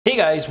Hey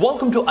guys,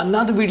 welcome to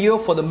another video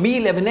for the Mi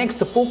 11X,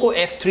 the Poco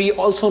F3,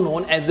 also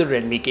known as the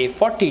Redmi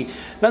K40.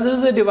 Now this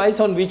is a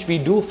device on which we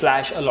do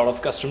flash a lot of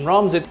custom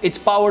ROMs. It's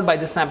powered by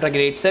the Snapdragon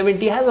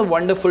 870, has a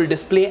wonderful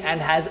display and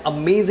has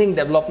amazing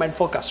development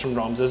for custom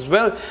ROMs as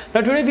well.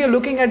 Now today we are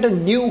looking at a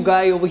new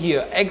guy over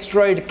here,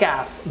 Xdroid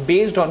CAF,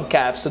 based on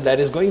CAF, so that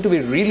is going to be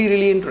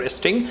really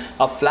interesting.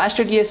 I flashed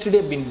it yesterday,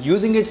 I've been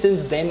using it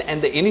since then and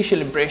the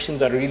initial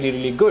impressions are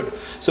really good.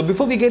 So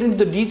before we get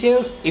into the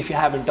details, if you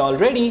haven't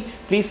already,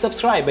 please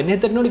subscribe and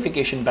hit the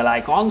notification bell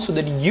icon so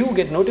that you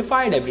get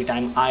notified every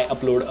time I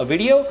upload a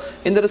video.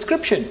 In the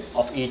description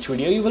of each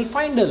video you will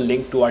find a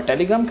link to our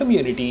Telegram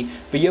community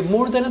where you have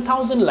more than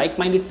 1,000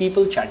 like-minded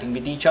people chatting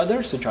with each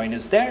other, so join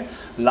us there.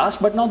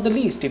 Last but not the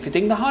least, if you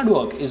think the hard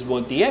work is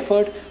worth the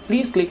effort,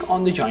 please click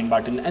on the join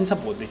button and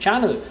support the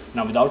channel.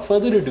 Now without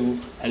further ado,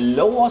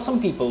 hello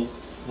awesome people,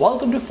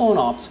 welcome to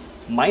PhoneOps.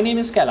 My name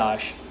is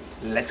Kailash.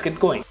 Let's get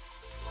going.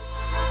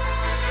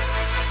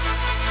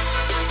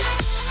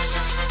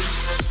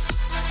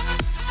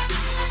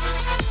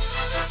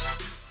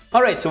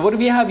 Alright, so what do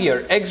we have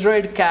here?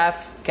 Xdroid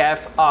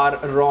CAF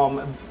R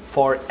ROM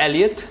for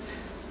Elliot.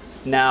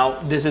 Now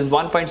this is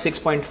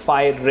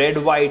 1.6.5 red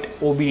white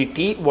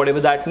OBT, whatever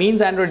that means.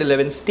 Android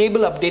 11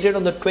 stable, updated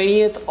on the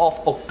 20th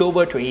of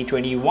October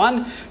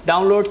 2021.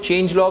 Download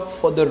changelog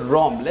for the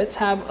ROM. Let's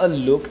have a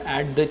look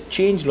at the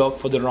changelog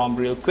for the ROM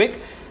real quick.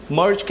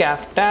 Merge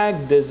CAF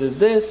tag,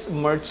 this,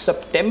 merge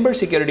September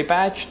security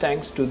patch,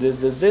 thanks to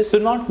this. So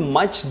not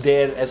much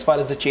there as far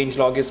as the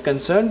changelog is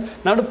concerned.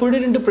 Now to put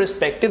it into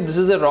perspective, this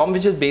is a ROM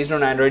which is based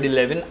on Android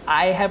 11.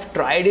 I have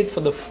tried it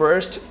for the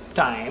first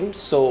time,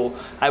 so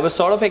I was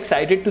sort of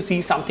excited to see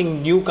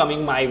something new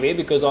coming my way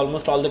because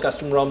almost all the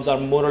custom ROMs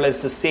are more or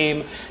less the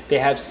same. They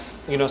have,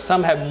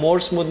 some have more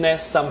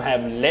smoothness, some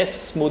have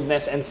less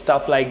smoothness and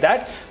stuff like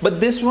that. But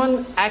this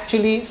one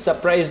actually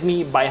surprised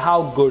me by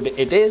how good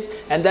it is,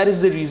 and that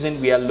is the reason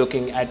we are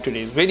looking at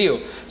today's video.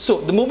 So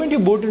the moment you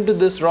boot into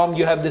this ROM,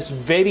 you have this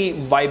very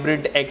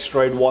vibrant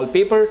Xdroid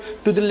wallpaper.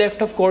 To the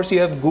left, of course, you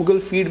have Google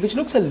Feed, which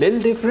looks a little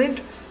different.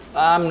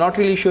 I'm not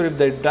really sure if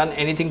they've done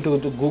anything to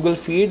the Google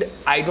Feed.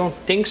 I don't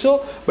think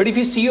so. But if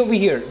you see over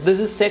here, this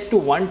is set to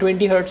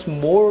 120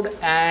 Hz mode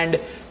and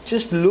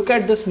just look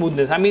at the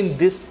smoothness. I mean,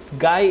 this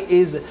guy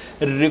is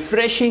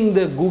refreshing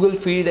the Google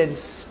Feed and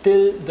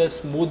still the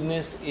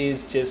smoothness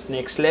is just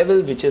next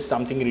level, which is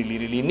something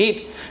really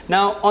neat.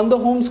 Now on the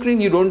home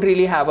screen, you don't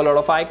really have a lot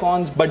of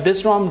icons, but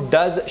this ROM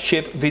does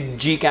ship with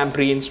Gcam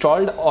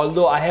pre-installed,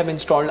 although I have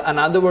installed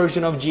another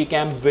version of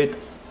Gcam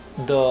with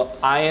the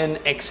Iron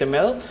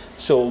XML,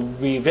 so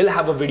we will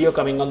have a video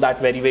coming on that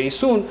very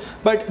soon.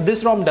 But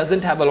this ROM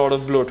doesn't have a lot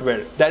of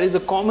bloatware. That is a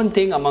common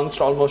thing amongst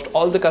almost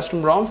all the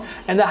custom ROMs,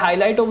 and the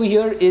highlight over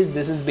here is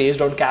this is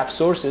based on CAF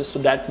sources, so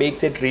that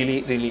makes it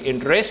really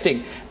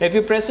interesting. Now if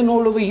you press and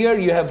hold over here,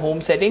 you have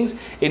home settings,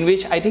 in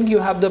which I think you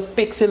have the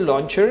Pixel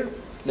launcher.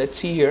 Let's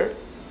see here.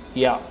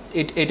 Yeah,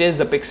 it is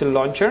the Pixel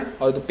launcher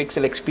or the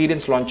Pixel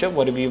experience launcher,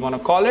 whatever you want to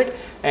call it.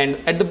 And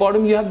at the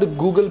bottom you have the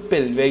Google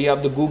pill, where you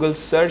have the Google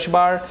search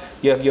bar,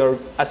 you have your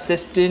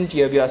assistant,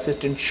 you have your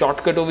assistant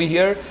shortcut over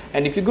here.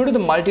 And if you go to the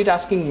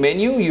multitasking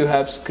menu, you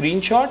have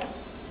screenshot,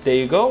 there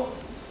you go,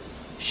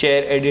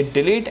 share, edit,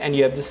 delete, and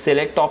you have the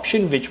select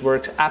option, which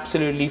works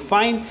absolutely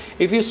fine.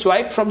 If you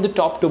swipe from the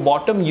top to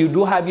bottom, you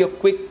do have your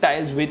quick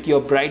tiles with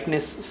your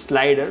brightness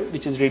slider,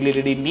 which is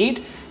really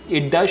neat.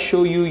 It does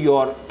show you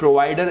your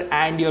provider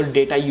and your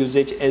data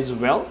usage as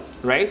well,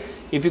 right?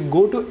 If you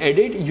go to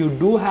edit, you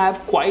do have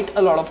quite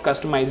a lot of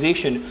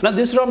customization. Now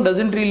this ROM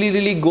doesn't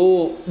really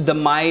go the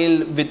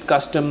mile with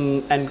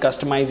custom and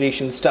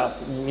customization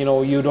stuff.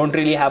 You don't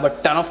really have a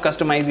ton of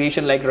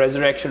customization like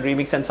Resurrection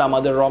Remix and some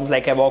other ROMs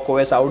like Avoc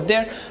OS out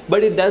there,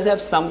 but it does have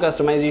some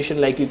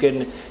customization, like you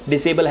can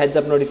disable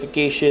heads-up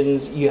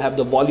notifications, you have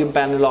the volume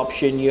panel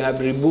option, you have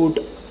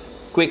reboot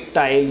quick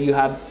tile, you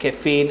have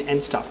caffeine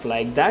and stuff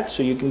like that,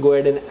 so you can go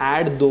ahead and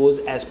add those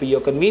as per your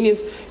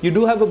convenience. You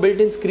do have a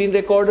built-in screen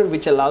recorder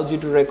which allows you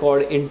to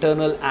record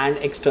internal and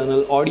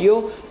external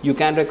audio. You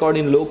can record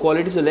in low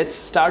quality, so let's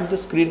start the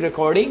screen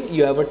recording.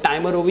 You have a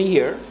timer over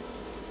here.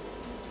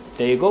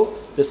 There you go,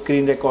 the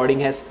screen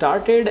recording has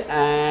started,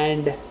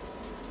 and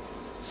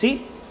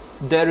see,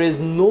 there is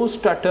no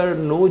stutter,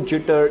 no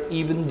jitter,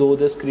 even though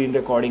the screen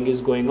recording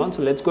is going on.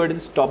 So let's go ahead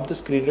and stop the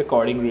screen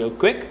recording real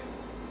quick.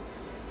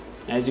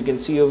 As you can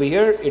see over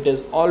here, it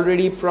is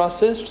already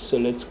processed, so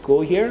let's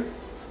go here.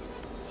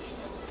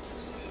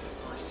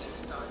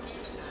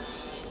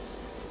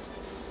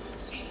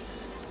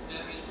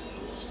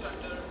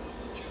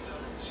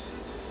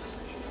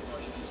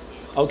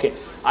 Okay,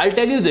 I'll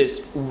tell you this,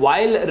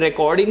 while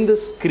recording the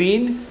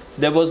screen,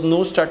 there was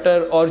no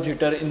stutter or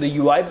jitter in the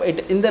UI,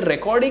 but in the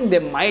recording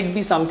there might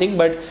be something,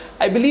 but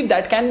I believe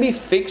that can be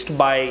fixed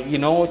by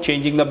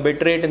changing the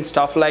bitrate and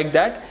stuff like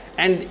that.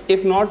 And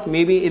if not,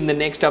 maybe in the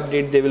next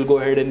update they will go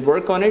ahead and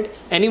work on it.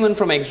 Anyone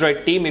from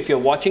Xdroid team, if you're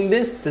watching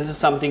this is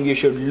something you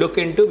should look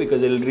into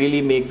because it'll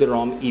really make the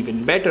ROM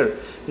even better.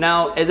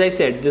 Now, as I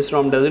said, this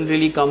ROM doesn't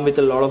really come with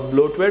a lot of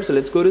bloatware, so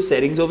let's go to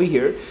settings over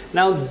here.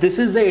 Now, this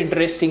is the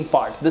interesting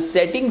part. The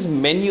settings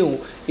menu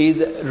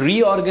is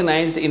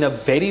reorganized in a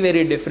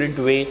very different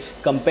way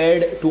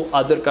compared to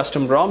other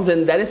custom ROMs,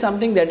 and that is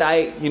something that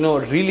I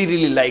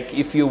really like.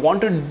 If you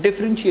want to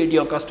differentiate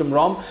your custom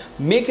ROM,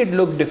 make it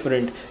look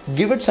different,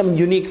 give it some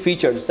unique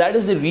features. That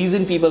is the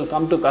reason people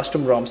come to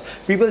custom ROMs.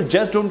 People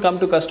just don't come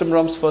to custom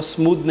ROMs for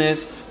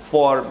smoothness,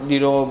 for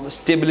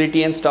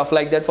stability and stuff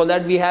like that. For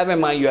that we have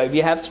MIUI, we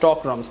have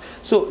stock ROMs.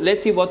 So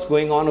let's see what's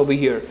going on over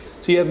here.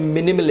 So you have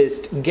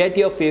Mnmlist, get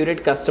your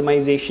favorite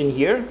customization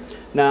here.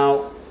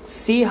 Now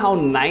see how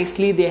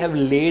nicely they have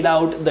laid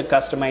out the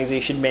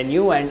customization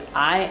menu, and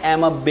I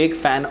am a big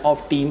fan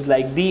of teams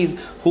like these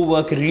who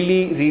work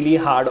really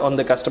hard on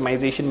the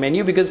customization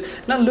menu, because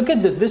now look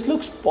at this. This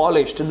looks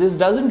polished. This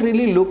doesn't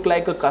really look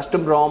like a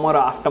custom ROM or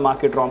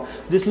aftermarket ROM.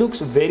 This looks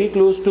very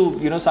close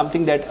to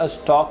something that a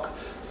stock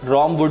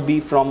ROM would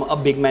be from a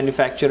big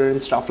manufacturer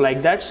and stuff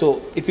like that.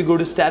 So if you go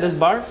to status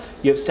bar,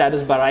 you have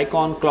status bar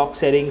icon, clock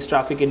settings,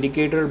 traffic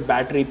indicator,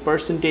 battery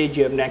percentage,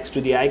 you have next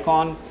to the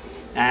icon,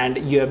 and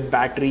you have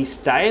battery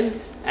style,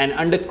 and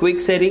under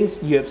quick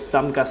settings you have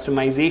some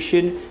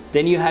customization.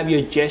 Then you have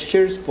your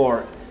gestures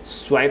for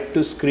swipe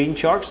to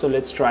screenshot. So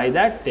let's try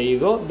that. There you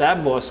go,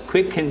 that was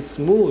quick and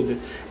smooth.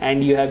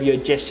 And you have your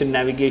gesture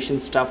navigation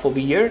stuff over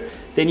here.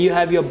 Then you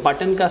have your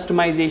button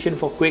customization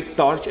for quick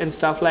torch and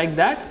stuff like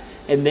that.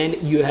 And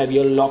then you have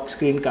your lock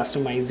screen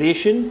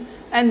customization,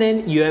 and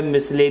then you have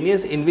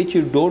miscellaneous, in which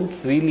you don't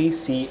really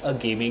see a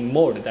gaming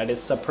mode. That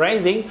is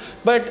surprising,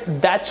 but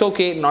that's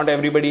okay. Not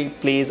everybody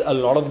plays a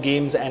lot of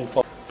games, and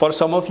for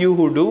some of you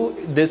who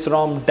do, this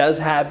ROM does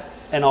have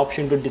an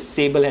option to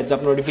disable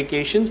heads-up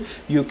notifications.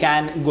 You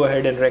can go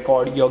ahead and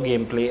record your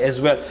gameplay as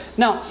well.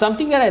 Now,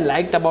 something that I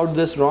liked about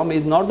this ROM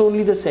is not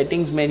only the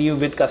settings menu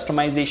with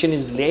customization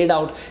is laid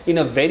out in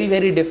a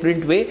very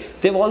different way,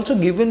 they've also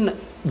given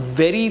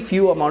very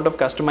few amount of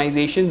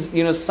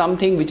customizations,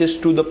 something which is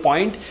to the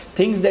point,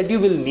 things that you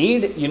will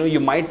need, you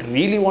might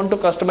really want to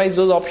customize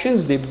those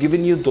options. They've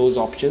given you those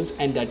options,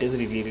 and that is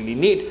really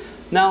neat.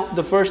 Now,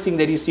 the first thing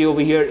that you see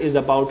over here is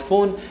about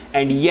phone,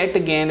 and yet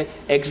again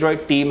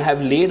Xdroid team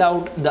have laid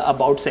out the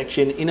about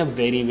section in a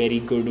very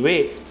good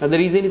way. Now, the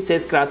reason it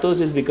says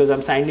Kratos is because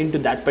I'm signed into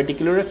that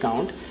particular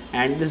account,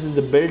 and this is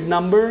the build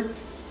number.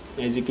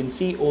 As you can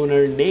see,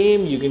 owner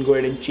name, you can go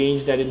ahead and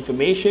change that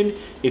information.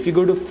 If you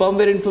go to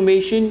firmware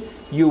information,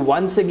 you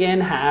once again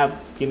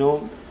have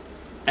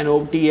an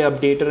OTA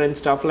updater and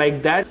stuff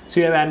like that. So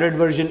you have Android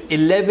version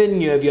 11,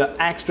 you have your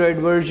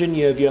Xdroid version,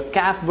 you have your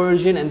CAF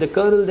version, and the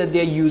kernel that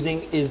they're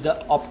using is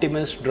the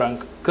Optimus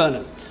Drunk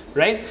kernel.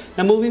 Right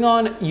now, moving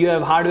on, you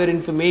have hardware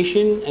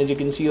information. As you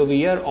can see over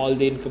here, all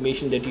the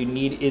information that you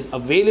need is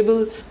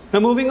available. Now,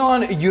 moving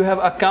on, you have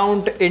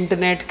account,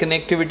 internet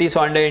connectivity.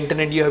 So under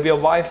internet, you have your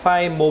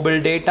Wi-Fi,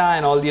 mobile data,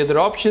 and all the other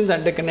options.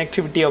 Under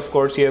connectivity, of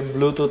course, you have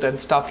Bluetooth and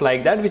stuff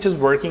like that, which is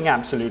working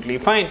absolutely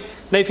fine.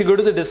 Now, if you go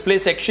to the display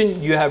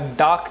section, you have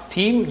dark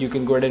theme. You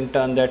can go ahead and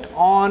turn that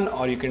on,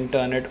 or you can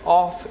turn it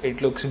off.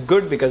 It looks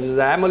good because it's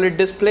an AMOLED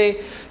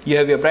display. You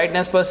have your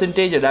brightness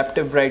percentage,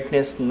 adaptive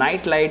brightness,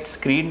 night light,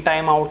 screen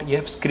timeout. You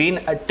have screen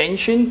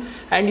attention,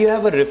 and you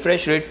have a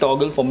refresh rate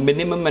toggle for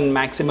minimum and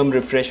maximum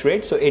refresh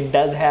rate. So it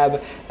does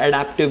have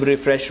adaptive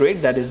refresh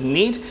rate. That is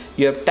neat.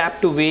 You have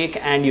tap to wake,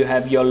 and you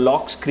have your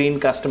lock screen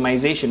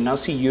customization. Now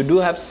see, you do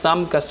have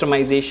some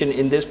customization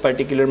in this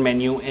particular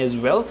menu as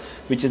well,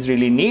 which is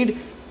really neat.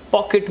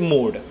 Pocket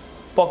mode.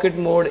 Pocket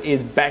mode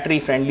is battery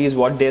friendly is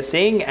what they're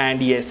saying,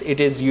 and yes, it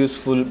is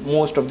useful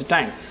most of the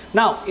time.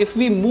 Now, if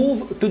we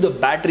move to the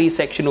battery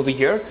section over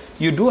here,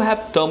 you do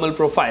have thermal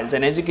profiles,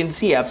 and as you can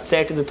see, I've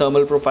set the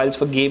thermal profiles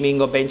for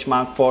gaming or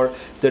benchmark for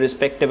the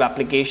respective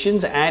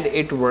applications, and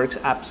it works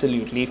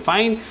absolutely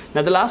fine.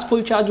 Now, the last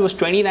full charge was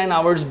 29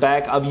 hours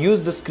back. I've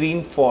used the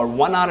screen for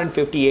 1 hour and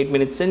 58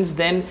 minutes since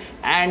then,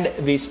 and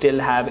we still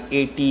have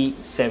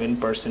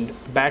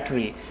 87%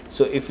 battery.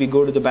 So if we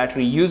go to the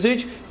battery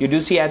usage, you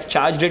do see I've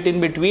charged it in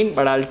between,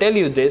 but I'll tell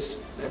you this.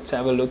 Let's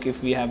have a look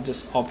if we have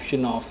this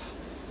option of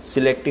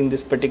selecting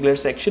this particular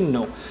section.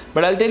 No,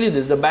 but I'll tell you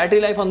this, the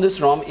battery life on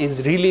this ROM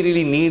is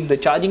really neat. The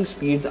charging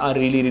speeds are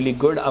really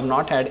good. I've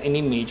not had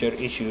any major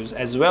issues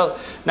as well.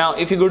 Now,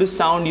 if you go to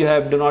sound, you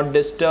have do not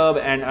disturb,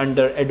 and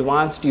under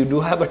advanced, you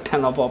do have a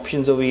ton of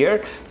options over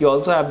here. You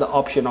also have the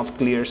option of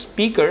clear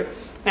speaker,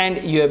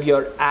 and you have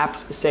your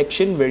apps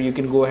section where you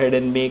can go ahead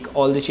and make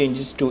all the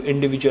changes to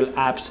individual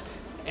apps,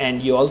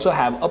 and you also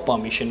have a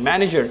permission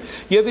manager.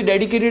 You have a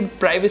dedicated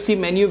privacy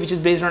menu, which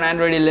is based on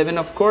Android 11,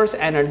 of course,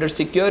 and under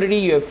security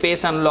you have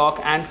face unlock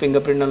and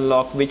fingerprint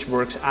unlock, which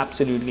works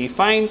absolutely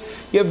fine.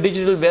 You have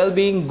digital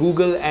well-being,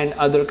 Google, and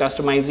other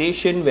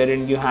customization,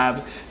 wherein you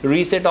have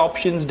reset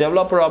options,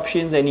 developer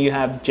options, and you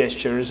have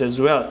gestures as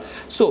well.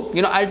 So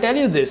I'll tell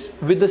you this,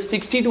 with the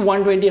 60 to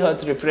 120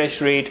 Hz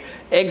refresh rate,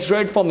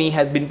 Xdroid for me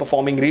has been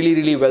performing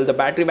really well. The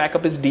battery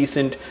backup is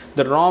decent.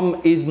 The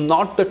ROM is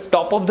not the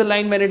top of the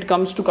line when it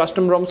comes to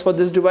custom ROMs for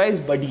this device,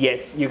 but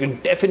yes, you can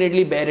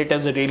definitely bear it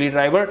as a daily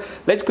driver.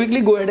 Let's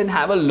quickly go ahead and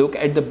have a look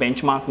at the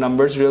benchmark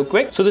numbers real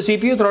quick. So the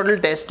CPU throttle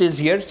test is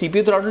here.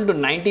 CPU throttle to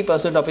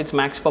 90% of its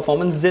max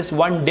performance. This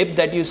one dip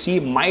that you see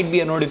might be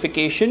a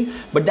notification,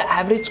 but the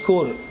average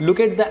score, look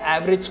at the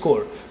average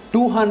score.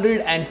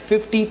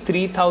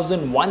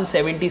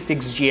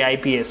 253,176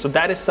 GIPS. So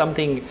that is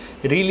something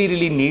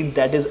really neat.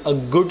 That is a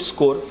good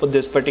score for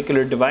this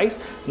particular device.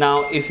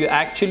 Now, if you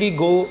actually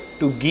go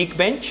to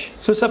Geekbench,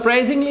 so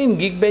surprisingly in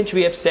Geekbench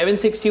we have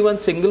 761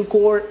 single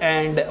core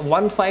and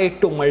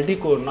 158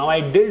 multi-core. Now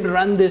I did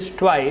run this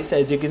twice,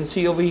 as you can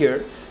see over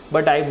here,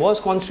 but I was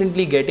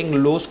constantly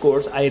getting low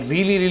scores. I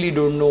really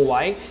don't know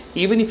why.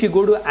 Even if you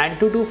go to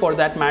Antutu for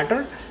that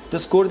matter, the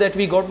score that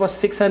we got was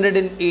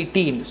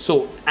 618.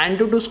 So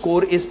Antutu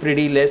score is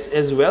pretty less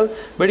as well.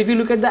 But if you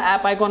look at the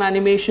app icon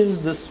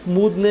animations, the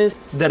smoothness,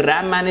 the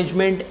RAM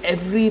management,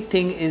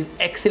 everything is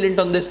excellent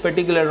on this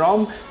particular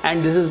ROM.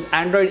 And this is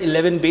Android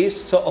 11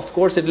 based. So of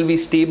course it will be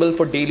stable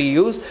for daily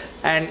use.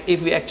 And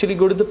if we actually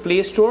go to the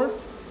Play Store,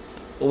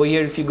 over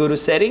here if you go to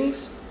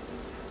settings,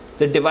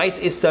 the device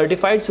is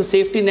certified, so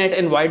safety net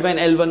and wideband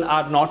L1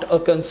 are not a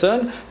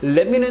concern.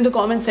 Let me know in the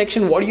comment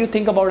section what do you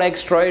think about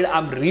Xdroid.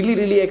 I'm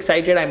really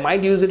excited. I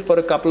might use it for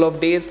a couple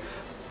of days.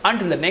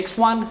 Until the next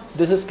one,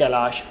 this is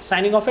Kailash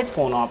signing off at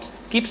PhoneOps.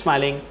 Keep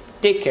smiling.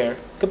 Take care.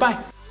 Goodbye.